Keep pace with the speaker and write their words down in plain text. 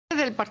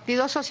del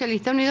Partido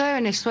Socialista Unido de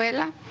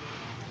Venezuela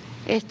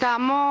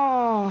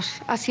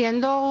estamos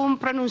haciendo un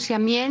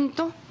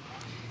pronunciamiento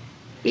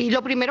y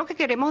lo primero que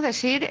queremos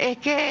decir es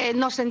que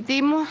nos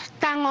sentimos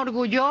tan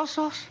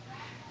orgullosos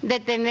de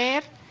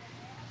tener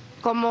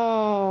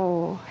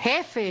como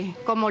jefe,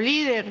 como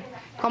líder,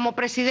 como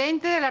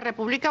presidente de la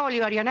República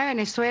Bolivariana de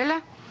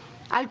Venezuela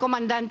al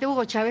comandante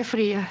Hugo Chávez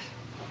Frías.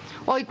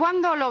 Hoy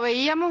cuando lo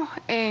veíamos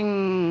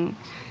en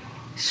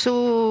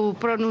su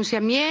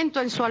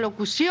pronunciamiento, en su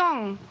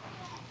alocución,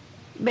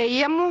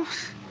 veíamos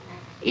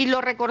y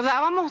lo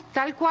recordábamos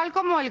tal cual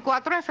como el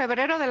 4 de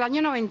febrero del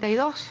año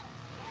 92,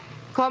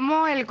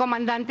 como el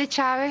comandante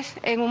Chávez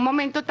en un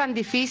momento tan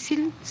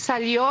difícil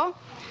salió,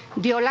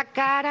 dio la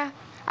cara,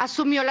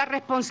 asumió la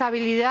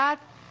responsabilidad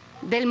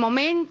del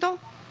momento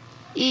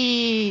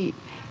y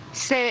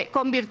se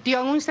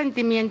convirtió en un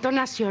sentimiento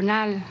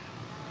nacional,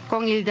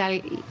 con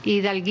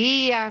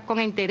hidalguía, con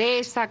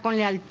entereza, con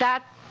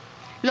lealtad.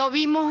 Lo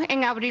vimos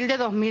en abril de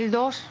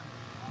 2002,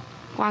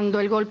 cuando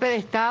el golpe de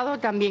Estado,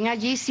 también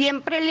allí,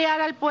 siempre leal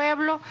al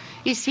pueblo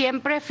y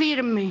siempre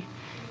firme.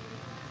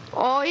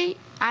 Hoy,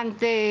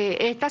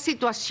 ante esta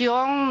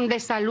situación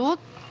de salud,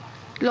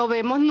 lo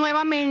vemos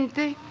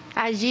nuevamente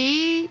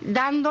allí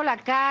dando la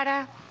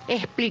cara,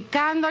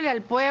 explicándole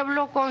al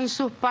pueblo con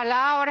sus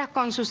palabras,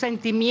 con su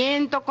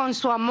sentimiento, con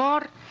su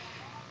amor,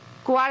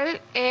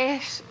 cuál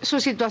es su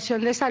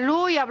situación de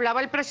salud, y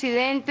hablaba el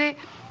presidente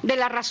de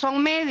la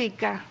razón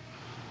médica.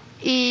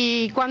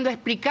 Y cuando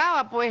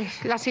explicaba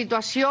pues la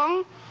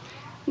situación,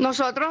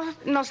 nosotros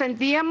nos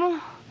sentíamos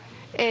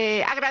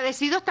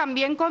agradecidos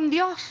también con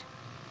Dios,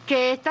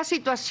 que esta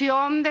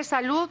situación de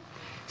salud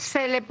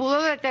se le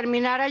pudo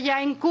determinar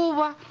allá en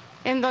Cuba,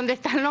 en donde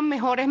están los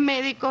mejores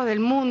médicos del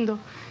mundo,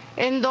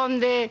 en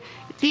donde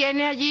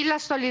tiene allí la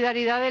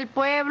solidaridad del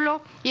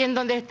pueblo y en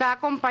donde está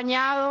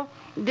acompañado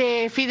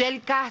de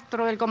Fidel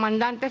Castro, del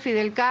comandante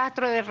Fidel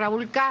Castro, de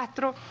Raúl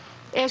Castro.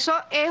 Eso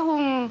es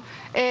un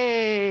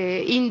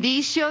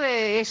indicio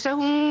eso es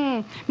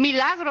un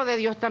milagro de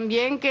Dios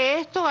también, que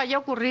esto haya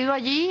ocurrido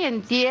allí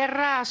en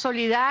tierra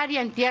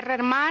solidaria, en tierra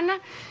hermana,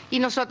 y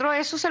nosotros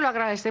eso se lo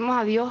agradecemos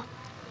a Dios.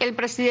 El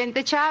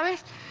presidente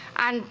Chávez,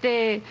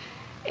 ante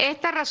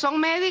esta razón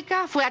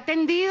médica, fue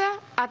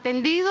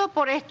atendido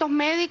por estos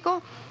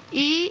médicos,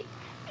 y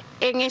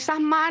en esas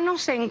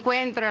manos se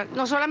encuentra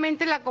no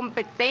solamente la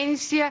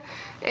competencia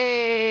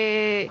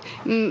de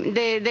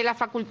las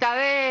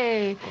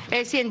facultades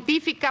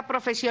científicas,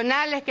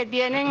 profesionales que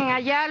tienen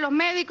allá los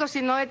médicos,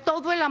 sino de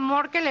todo el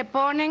amor que le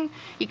ponen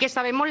y que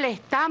sabemos le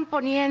están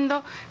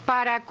poniendo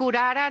para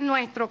curar a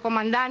nuestro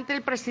comandante,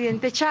 el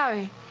presidente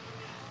Chávez.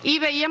 Y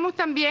veíamos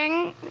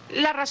también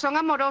la razón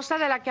amorosa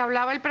de la que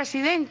hablaba el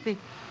presidente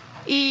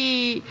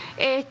y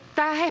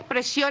estas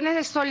expresiones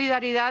de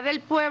solidaridad del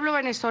pueblo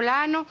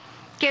venezolano,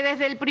 que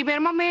desde el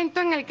primer momento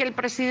en el que el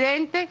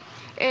presidente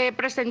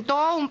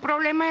presentó un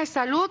problema de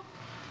salud,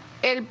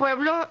 el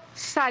pueblo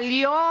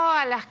salió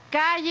a las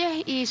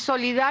calles y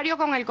solidario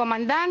con el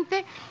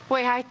comandante,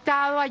 pues ha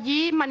estado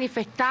allí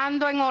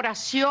manifestando en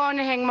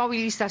oraciones, en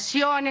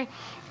movilizaciones,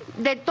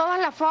 de todas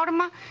las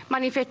formas,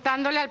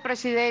 manifestándole al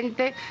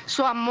presidente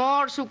su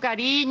amor, su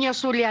cariño,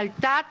 su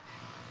lealtad,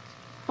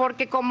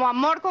 porque como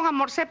amor con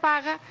amor se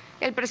paga,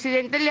 el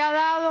presidente le ha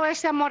dado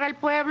ese amor al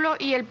pueblo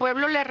y el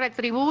pueblo le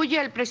retribuye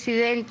al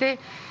presidente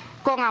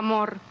con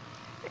amor.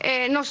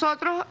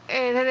 Nosotros,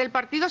 desde el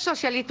Partido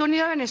Socialista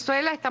Unido de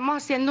Venezuela, estamos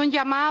haciendo un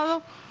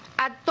llamado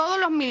a todos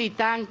los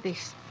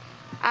militantes,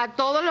 a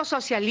todos los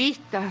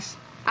socialistas,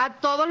 a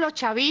todos los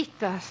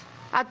chavistas,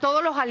 a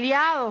todos los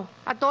aliados,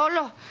 a todos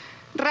los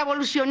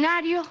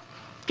revolucionarios,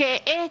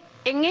 que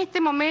en este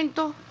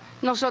momento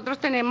nosotros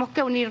tenemos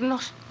que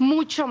unirnos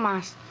mucho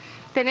más.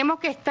 Tenemos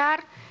que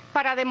estar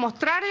para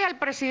demostrarle al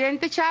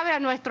presidente Chávez, a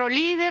nuestro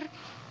líder,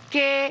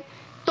 que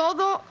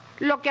todo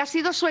lo que ha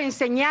sido su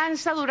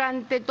enseñanza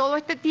durante todo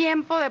este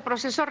tiempo de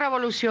proceso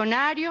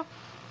revolucionario,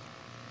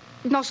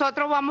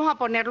 nosotros vamos a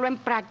ponerlo en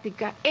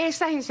práctica,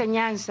 esas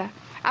enseñanzas,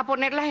 a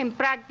ponerlas en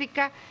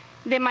práctica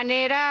de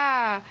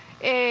manera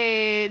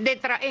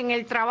en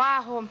el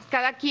trabajo,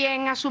 cada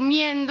quien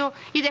asumiendo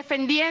y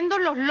defendiendo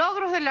los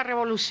logros de la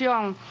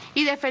revolución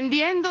y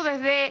defendiendo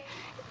desde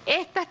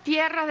estas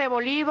tierras de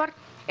Bolívar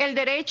el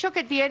derecho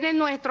que tiene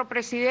nuestro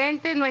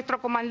presidente,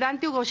 nuestro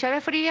comandante Hugo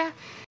Chávez Frías,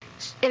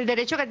 el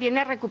derecho que tiene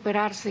a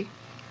recuperarse,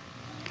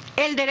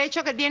 el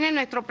derecho que tiene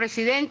nuestro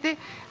presidente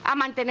a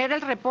mantener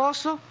el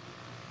reposo,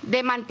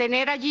 de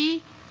mantener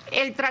allí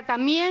el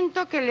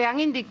tratamiento que le han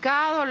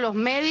indicado los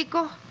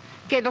médicos,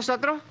 que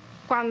nosotros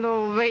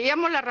cuando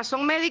veíamos la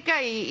razón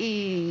médica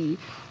y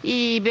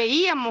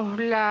veíamos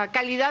la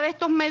calidad de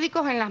estos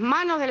médicos en las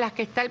manos de las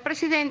que está el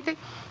presidente,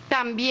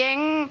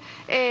 también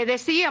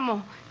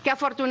decíamos que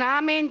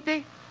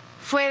afortunadamente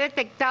fue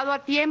detectado a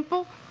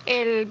tiempo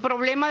el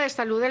problema de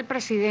salud del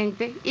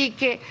presidente y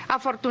que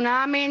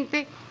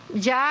afortunadamente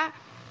ya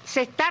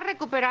se está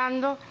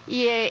recuperando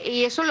y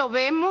eso lo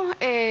vemos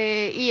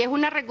y es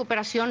una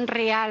recuperación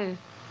real.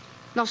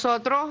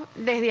 Nosotros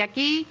desde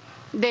aquí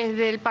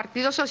desde el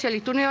Partido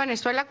Socialista Unido de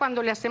Venezuela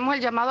cuando le hacemos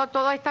el llamado a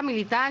toda esta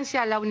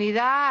militancia, a la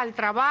unidad, al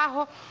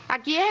trabajo.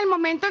 Aquí es el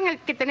momento en el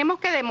que tenemos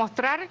que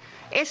demostrar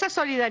esa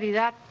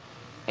solidaridad.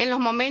 En los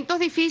momentos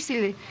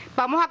difíciles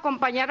vamos a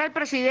acompañar al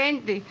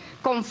presidente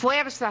con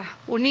fuerza,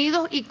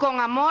 unidos y con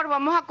amor.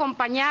 Vamos a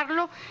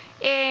acompañarlo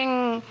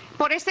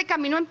por ese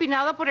camino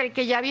empinado por el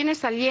que ya viene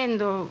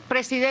saliendo.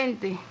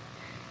 Presidente,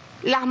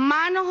 las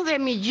manos de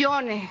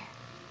millones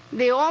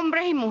de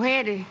hombres y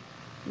mujeres,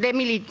 de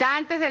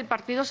militantes del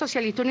Partido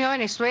Socialista Unido de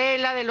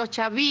Venezuela, de los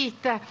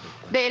chavistas,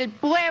 del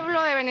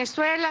pueblo de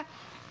Venezuela,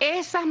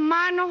 esas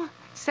manos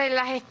se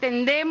las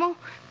extendemos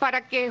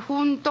para que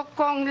junto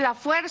con la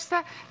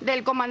fuerza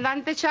del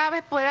comandante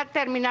Chávez pueda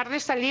terminar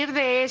de salir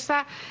de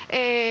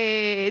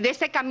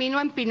ese camino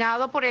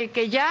empinado por el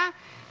que ya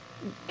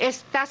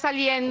está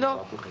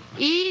saliendo,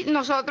 y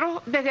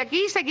nosotros desde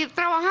aquí seguir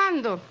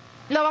trabajando.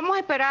 Lo vamos a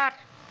esperar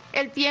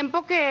el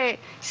tiempo que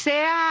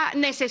sea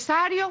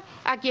necesario.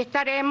 Aquí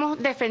estaremos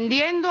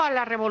defendiendo a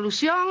la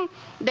revolución,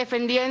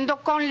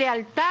 defendiendo con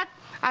lealtad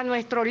a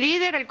nuestro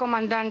líder, el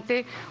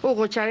comandante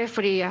Hugo Chávez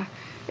Frías.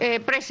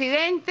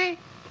 Presidente,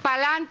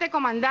 pa'lante,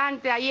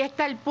 comandante, ahí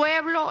está el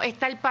pueblo,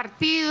 está el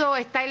partido,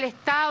 está el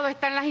Estado,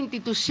 están las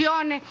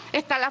instituciones,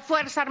 está la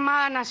Fuerza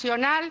Armada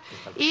Nacional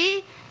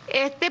y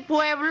este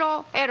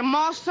pueblo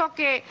hermoso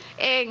que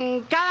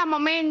en cada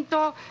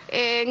momento,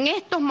 en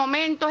estos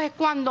momentos es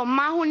cuando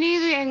más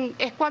unido y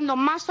es cuando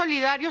más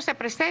solidario se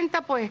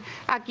presenta, pues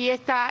aquí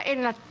está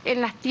en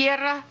las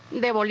tierras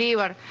de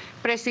Bolívar.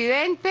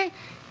 Presidente,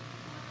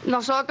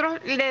 nosotros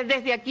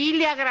desde aquí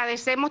le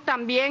agradecemos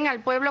también al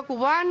pueblo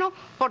cubano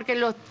porque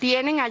los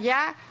tienen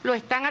allá, lo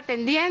están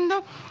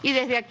atendiendo, y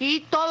desde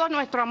aquí todo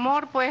nuestro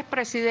amor, pues,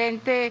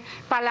 presidente,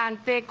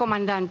 pa'lante,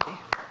 comandante.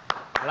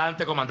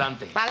 Pa'lante,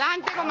 comandante.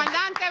 Pa'lante,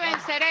 comandante,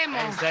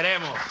 venceremos.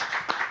 Venceremos.